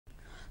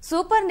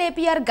Super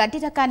Napier గడ్డి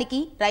రకానికి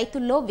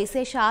రైతుల్లో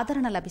విశేష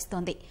ఆదరణ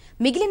లభిస్తోంది.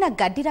 మిగిలిన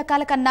గడ్డి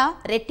రకాల కన్నా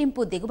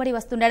రెట్టింపు దిగుబడి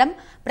వస్తుండడం,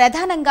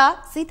 ప్రధానంగా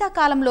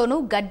శీతాకాలంలోనూ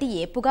గడ్డి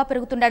ఏపుగా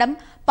పెరుగుతుండడం,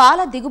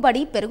 పాల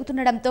దిగుబడి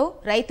పెరుగుతుండడంతో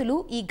రైతులు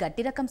ఈ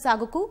గడ్డి రకం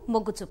సాగుకు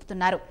మొగ్గు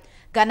చూపుతున్నారు.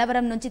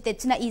 గన్నవరం నుంచి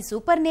తెచ్చిన ఈ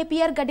సూపర్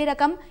నేపియర్ గడ్డి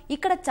రకం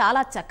ఇక్కడ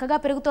చాలా చక్కగా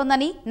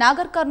పెరుగుతోందని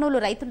నాగర్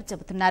కర్నూలు రైతులు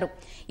చెబుతున్నారు.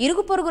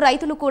 ఇరుగు పొరుగు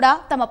రైతులు కూడా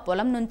తమ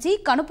పొలం నుంచి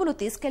కణుపులు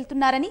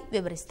తీసుకెళ్తున్నారని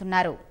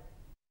వివరిస్తున్నారు.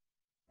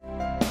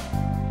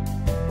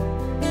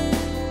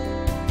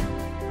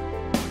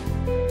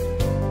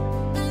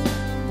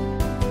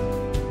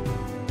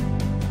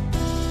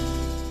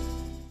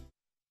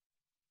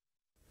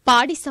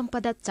 పాడి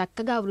సంపద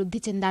చక్కగా వృద్ధి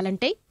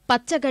చెందాలంటే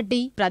పచ్చగడ్డి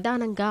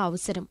ప్రధానంగా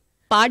అవసరం.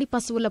 పాడి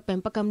పశువుల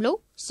పెంపకంలో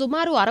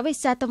సుమారు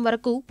 60%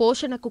 వరకు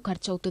పోషణకు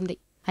ఖర్చవుతుంది.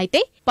 అయితే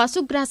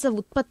పశుగ్రాస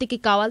ఉత్పత్తికి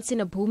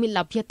కావాల్సిన భూమి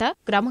లభ్యత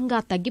క్రమంగా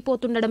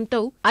తగ్గిపోతుండటంతో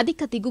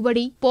అధిక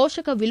దిగుబడి,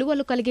 పోషక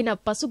విలువలు కలిగిన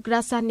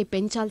పశుగ్రాసాన్ని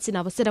పెంచాల్సిన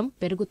అవసరం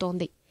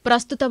పెరుగుతోంది.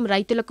 ప్రస్తుతం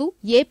రైతులకు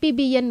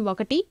ఏపీబీఎన్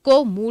 1, కో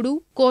 3,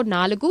 కో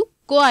 4,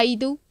 కో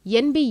 5,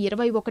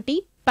 NB21,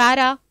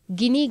 పారా,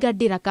 గినీ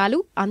గడ్డి రకాలు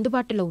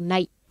అందుబాటులో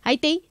ఉన్నాయి.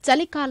 అయితే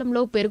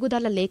చలికాలంలో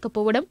పెరుగుదల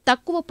లేకపోవడం,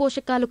 తక్కువ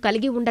పోషకాలు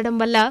కలిగి ఉండడం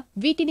వల్ల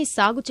వీటిని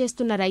సాగు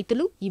చేస్తున్న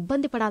రైతులు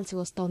ఇబ్బంది పడాల్సి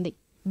వస్తోంది.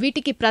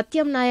 వీటికి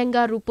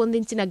ప్రత్యామ్నాయంగా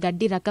రూపొందించిన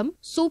గడ్డి రకం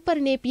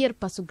సూపర్ నేపియర్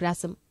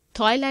పశుగ్రాసం.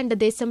 థాయిలాండ్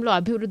దేశంలో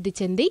అభివృద్ధి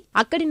చెంది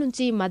అక్కడి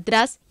నుంచి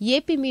మద్రాస్,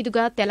 ఏపీ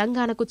మీదుగా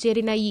తెలంగాణకు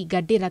చేరిన ఈ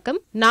గడ్డి రకం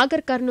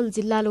నాగర్ కర్నూలు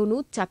జిల్లాలోనూ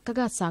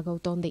చక్కగా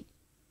సాగవుతోంది.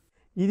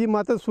 ఇది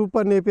మాత్రం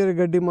సూపర్ నేపియర్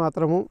గడ్డి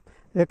మాత్రము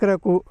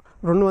ఎకరకు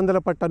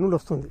 200 టన్నులు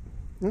వస్తుంది.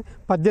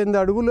 18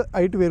 అడుగులు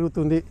హైట్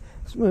పెరుగుతుంది.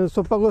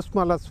 సొప్పగా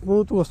మళ్ళీ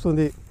స్మూత్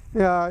వస్తుంది.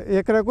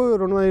 ఎకరకు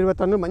 220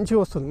 టన్నులు మంచిగా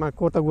వస్తుంది. మా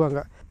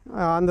కోతగుంగా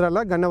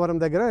ఆంధ్రాలో గన్నవరం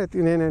దగ్గర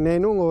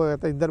నేను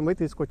ఇద్దరు పోయి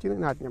తీసుకొచ్చి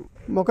నాటినాం.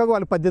 మొక్కకు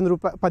వాళ్ళు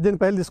 18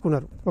 పైలు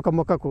తీసుకున్నారు. ఒక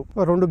మొక్కకు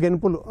 2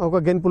 గెనుపులు,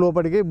 ఒక గెనుపు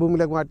లోపలికి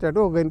భూమిలోకి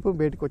మార్చినట్టు, ఒక గెనుపు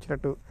బయటకు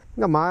వచ్చినట్టు.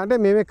 ఇంకా మా అంటే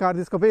మేమే కారు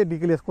తీసుకుపోయి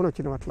డిగ్రీలు వేసుకొని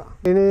వచ్చినాం. అట్లా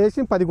నేను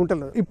వేసి 10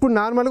 గుంటలు. ఇప్పుడు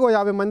నార్మల్గా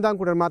 50 మంది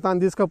అనుకుంటారు. మా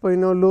తాను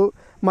తీసుకుపోయిన వాళ్ళు,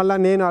 మళ్ళీ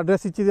నేను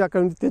అడ్రస్ ఇచ్చి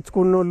అక్కడ నుంచి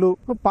తెచ్చుకున్న వాళ్ళు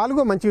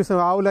పాలు మంచిగా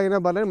ఇస్తున్నాం. ఆవులైనా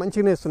బలైనా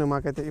మంచిగానే ఇస్తున్నాయి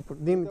మాకైతే. ఇప్పుడు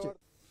దీని నుంచి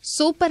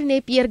సూపర్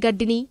నేపియర్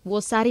గడ్డిని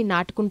ఓసారి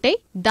నాటుకుంటే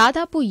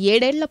దాదాపు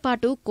 7 ఏళ్ల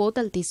పాటు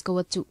కోతలు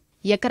తీసుకోవచ్చు.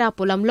 ఎకరా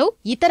పొలంలో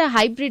ఇతర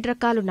హైబ్రిడ్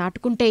రకాలు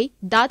నాటుకుంటే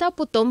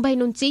దాదాపు 90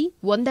 నుంచి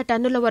 100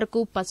 టన్నుల వరకు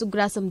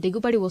పశుగ్రాసం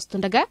దిగుబడి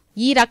వస్తుండగా,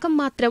 ఈ రకం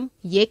మాత్రం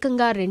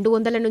ఏకంగా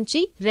 200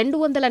 నుంచి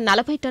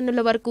 240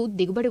 టన్నుల వరకు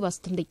దిగుబడి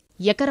వస్తుంది.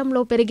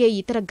 ఎకరంలో పెరిగే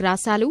ఇతర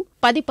గ్రాసాలు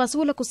 10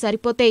 పశువులకు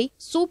సరిపోతే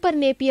సూపర్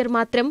నేపియర్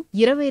మాత్రం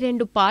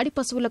 22 పాడి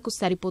పశువులకు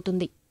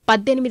సరిపోతుంది.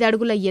 18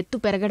 అడుగుల ఎత్తు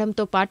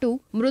పెరగడంతో పాటు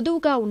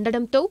మృదువుగా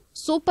ఉండడంతో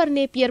సూపర్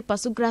నేపియర్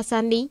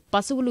పశుగ్రాసాన్ని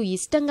పశువులు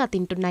ఇష్టంగా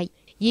తింటున్నాయి.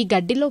 ఈ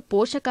గడ్డిలో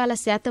పోషకాల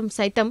శాతం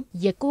సైతం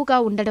ఎక్కువగా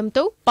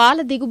ఉండడంతో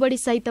పాల దిగుబడి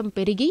సైతం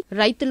పెరిగి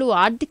రైతులు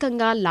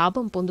ఆర్థికంగా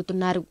లాభం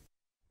పొందుతున్నారు.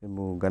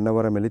 మేము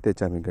గన్నవరం వెళ్ళి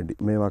తెచ్చాము ఈ గడ్డి.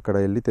 మేము అక్కడ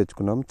వెళ్ళి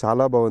తెచ్చుకున్నాం.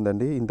 చాలా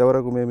బాగుందండి.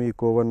 ఇంతవరకు మేము ఈ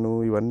కోవన్ను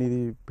ఇవన్నీ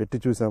పెట్టి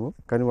చూసాము,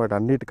 కానీ వాటి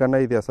అన్నిటికన్నా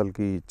ఇది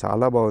అసలుకి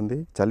చాలా బాగుంది.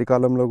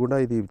 చలికాలంలో కూడా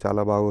ఇది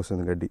చాలా బాగా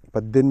వస్తుంది గడ్డి.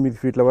 18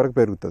 ఫీట్ల వరకు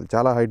పెరుగుతుంది.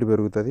 చాలా హైట్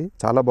పెరుగుతుంది.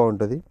 చాలా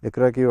బాగుంటది.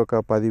 ఎకరాకి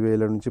ఒక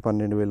 10,000 నుంచి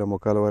 12,000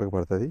 మొక్కల వరకు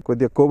పడుతుంది.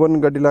 కొద్దిగా కోవన్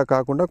గడ్డిలా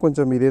కాకుండా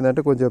కొంచెం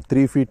ఇదేంటంటే కొంచెం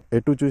 3 ఫీట్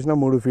ఎటు చూసినా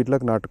 3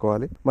 ఫీట్లకు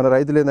నాటుకోవాలి. మన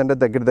రైతులు ఏంటంటే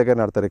దగ్గర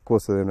నాటుతారు,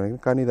 ఎక్కువ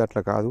వస్తుంది. కానీ ఇది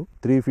అట్లా కాదు.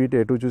 3 ఫీట్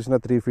ఎటు చూసినా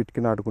 3 ఫీట్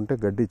కి నాటుకుంటే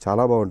గడ్డి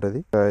చాలా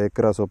బాగుంటది.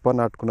 ఎకరా సొప్ప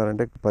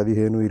నాటుకున్నారంటే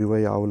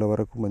 15-20 ఆవుల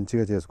వరకు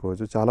మంచిగా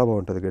చేసుకోవచ్చు. చాలా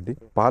బాగుంటది గడ్డి.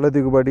 పాల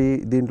దిగుబడి,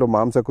 దీంట్లో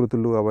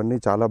మాంసకృతులు అవన్నీ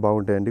చాలా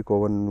బాగుంటాయండి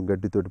కోవన్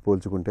గడ్డితోటి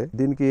పోల్చుకుంటే.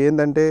 దీనికి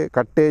ఏంటంటే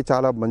కట్టే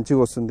చాలా మంచిగా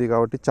వస్తుంది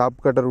కాబట్టి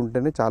చాప్ కటర్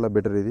ఉంటేనే చాలా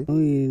బెటర్. ఇది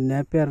ఈ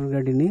నేపియర్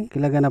గడ్డిని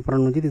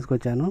కిలగన్నపురం నుంచి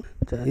తీసుకొచ్చాను.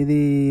 ఇది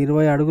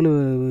 20 అడుగులు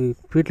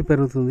ఫీట్లు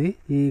పెరుగుతుంది.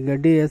 ఈ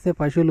గడ్డి వేస్తే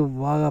పశువులు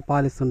బాగా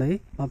పాలిస్తున్నాయి.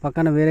 మా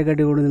పక్కన వేరే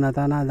గడ్డి కూడా ఉంది, నా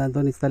తాన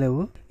దాంతో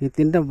ఇస్తలేవు. ఇది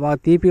తింటే బాగా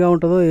తీపిగా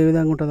ఉంటుందో ఏ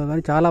విధంగా ఉంటుందో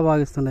కానీ చాలా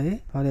బాగా ఇస్తున్నాయి.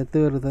 పాలు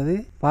ఎత్తు పెరుగుతుంది.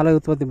 పాల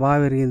ఉత్పత్తి బాగా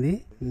పెరిగింది.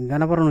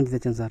 గణపురం నుంచి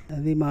తెచ్చాను సార్.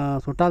 అది మా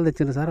చుట్టాలు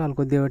తెచ్చిండ్రు సార్. వాళ్ళు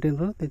కొద్దిగా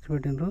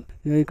తెచ్చిపెట్టిండ్రు.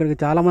 ఇక్కడికి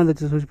చాలా మంది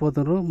వచ్చి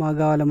చూసిపోతున్నారు. మాకు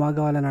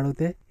కావాలని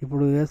అడిగితే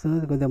ఇప్పుడు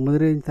వేస్తున్నది కొద్దిగా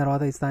ముదిరిన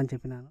తర్వాత ఇస్తా అని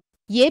చెప్పినాను.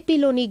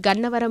 ఏపీలోని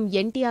గన్నవరం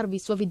ఎన్టీఆర్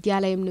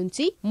విశ్వవిద్యాలయం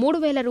నుంచి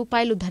 3,000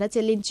 రూపాయలు ధర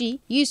చెల్లించి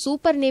ఈ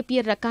సూపర్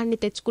నేపియర్ రకాన్ని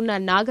తెచ్చుకున్న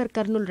నాగర్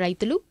కర్నూలు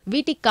రైతులు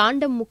వీటి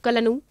కాండం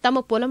ముక్కలను తమ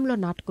పొలంలో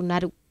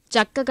నాటుకున్నారు.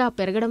 చక్కగా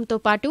పెరగడంతో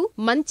పాటు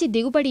మంచి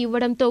దిగుబడి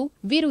ఇవ్వడంతో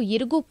వీరు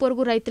ఇరుగు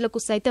పొరుగు రైతులకు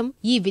సైతం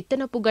ఈ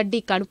విత్తనపు గడ్డి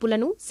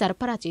కణుపులను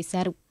సరఫరా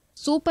చేశారు.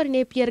 సూపర్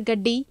నేపియర్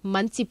గడ్డి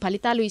మంచి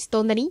ఫలితాలు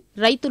ఇస్తోందని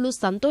రైతులు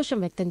సంతోషం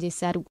వ్యక్తం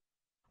చేశారు.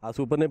 ఆ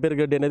సూపర్ నేపియర్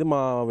గడ్డి అనేది మా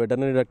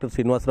వెటర్నరీ డాక్టర్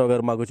శ్రీనివాసరావు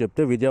గారు మాకు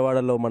చెప్తే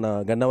విజయవాడలో మన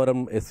గన్నవరం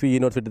ఎస్వి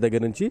యూనివర్సిటీ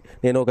దగ్గర నుంచి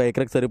నేను ఒక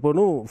ఎకరకు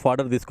సరిపోను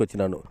ఫాడర్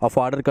తీసుకొచ్చినాను. ఆ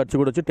ఫాడర్ ఖర్చు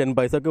కూడా వచ్చి 10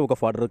 పైసాకి ఒక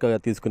ఫాడర్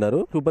తీసుకున్నారు.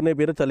 సూపర్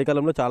నేపియర్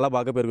చలికాలంలో చాలా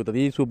బాగా పెరుగుతుంది.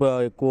 ఈ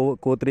సూపర్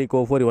కో3,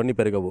 కో4 ఇవన్నీ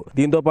పెరగవు.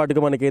 దీంతో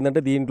పాటుగా మనకి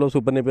ఏంటంటే దీంట్లో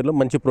సూపర్ నేపియర్లో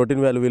మంచి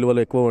ప్రోటీన్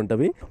విలువలు ఎక్కువ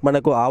ఉంటవి.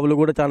 మనకు ఆవులు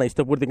కూడా చాలా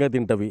ఇష్టపూర్తిగా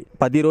తింటవి.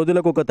 10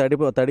 రోజులకు ఒక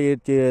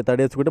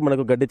తడేసుకుంటే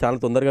మనకు గడ్డి చాలా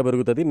తొందరగా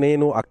పెరుగుతుంది.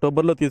 నేను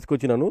అక్టోబర్లో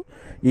తీసుకొచ్చినాను.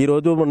 ఈ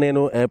రోజు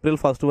నేను ఏప్రిల్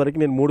 1 వరకు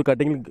నేను 3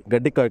 కటింగ్లు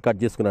గడ్డి కట్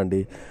చేసుకున్నాను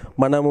అండి.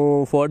 మనము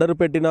ఫోడర్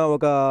పెట్టిన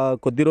ఒక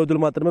కొద్ది రోజులు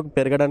మాత్రమే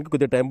పెరగడానికి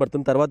కొద్దిగా టైం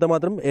పడుతుంది. తర్వాత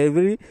మాత్రం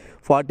ఎవ్రీ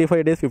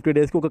 45 డేస్ 50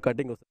 డేస్కి ఒక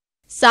కటింగ్ వస్తుంది.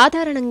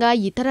 సాధారణంగా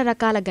ఇతర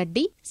రకాల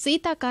గడ్డి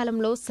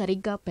శీతాకాలంలో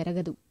సరిగ్గా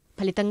పెరగదు.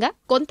 ఫలితంగా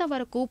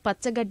కొంతవరకు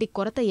పచ్చగడ్డి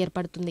కొరత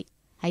ఏర్పడుతుంది.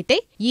 అయితే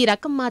ఈ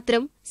రకం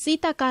మాత్రం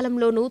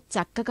శీతాకాలంలోనూ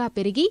చక్కగా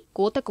పెరిగి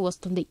కోతకు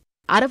వస్తుంది.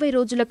 60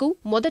 రోజులకు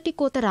మొదటి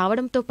కోత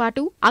రావడంతో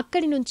పాటు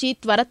అక్కడి నుంచి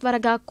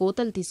త్వరగా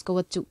కోతలు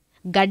తీసుకోవచ్చు.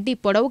 గడ్డి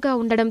పొడవుగా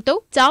ఉండడంతో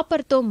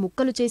చాపర్తో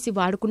ముక్కలు చేసి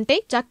వాడుకుంటే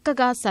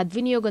చక్కగా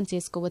సద్వినియోగం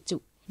చేసుకోవచ్చు.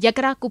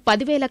 ఎకరాకు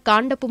 10,000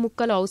 కాండపు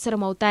ముక్కలు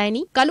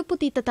అవసరమవుతాయని,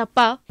 కలుపుతీత తప్ప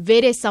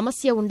వేరే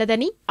సమస్య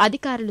ఉండదని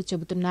అధికారులు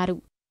చెబుతున్నారు.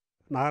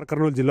 నాగర్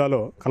కర్నూలు జిల్లాలో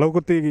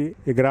కలవకుర్తి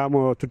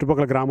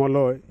చుట్టుపక్కల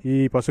గ్రామాల్లో ఈ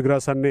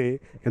పశుగ్రాసాన్ని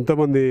ఎంతో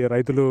మంది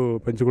రైతులు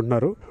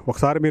పెంచుకుంటున్నారు.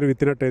 ఒకసారి మీరు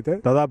విత్తినట్టయితే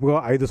దాదాపుగా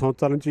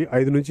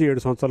 5 నుంచి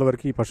 7 సంవత్సరాల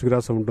వరకు ఈ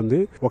పశుగ్రాసం ఉంటుంది.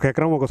 ఒక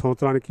ఎకరం ఒక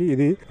సంవత్సరానికి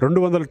ఇది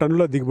 200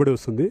 టన్నుల దిగుబడి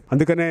వస్తుంది.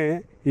 అందుకనే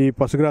ఈ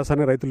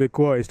పశుగ్రాసాన్ని రైతులు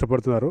ఎక్కువ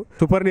ఇష్టపడుతున్నారు.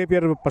 సూపర్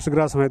నేపియర్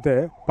పశుగ్రాసం అయితే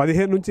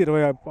 15 నుంచి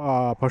 20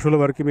 పశువుల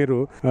వరకు మీరు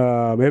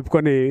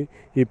మేపుకొని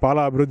ఈ పాల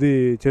అభివృద్ధి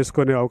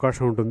చేసుకునే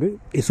అవకాశం ఉంటుంది.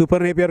 ఈ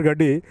సూపర్ నేపియర్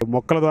గడ్డి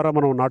మొక్కల ద్వారా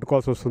మనం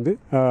నాటుకోవాల్సి వస్తుంది.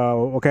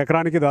 ఒక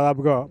ఎకరానికి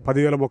దాదాపుగా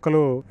 10,000 మొక్కలు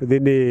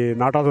దీన్ని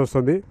నాటాల్సి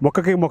వస్తుంది.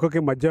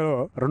 మొక్కకి మధ్యలో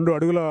 2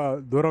 అడుగుల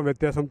దూరం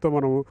వ్యత్యాసంతో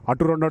మనం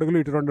అటు 2 అడుగులు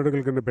ఇటు 2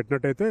 అడుగుల కింద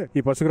పెట్టినట్టయితే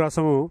ఈ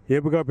పశుగ్రాసం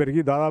ఏపుగా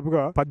పెరిగి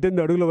దాదాపుగా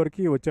 18 అడుగుల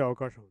వరకు వచ్చే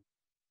అవకాశం.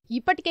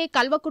 ఇప్పటికే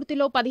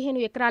కల్వకుర్తిలో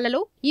 15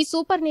 ఎకరాలలో ఈ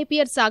సూపర్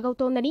నేపియర్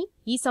సాగవుతోందని,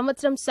 ఈ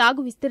సంవత్సరం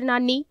సాగు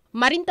విస్తీర్ణాన్ని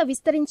మరింత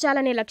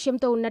విస్తరించాలనే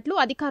లక్ష్యంతో ఉన్నట్లు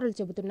అధికారులు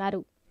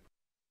చెబుతున్నారు.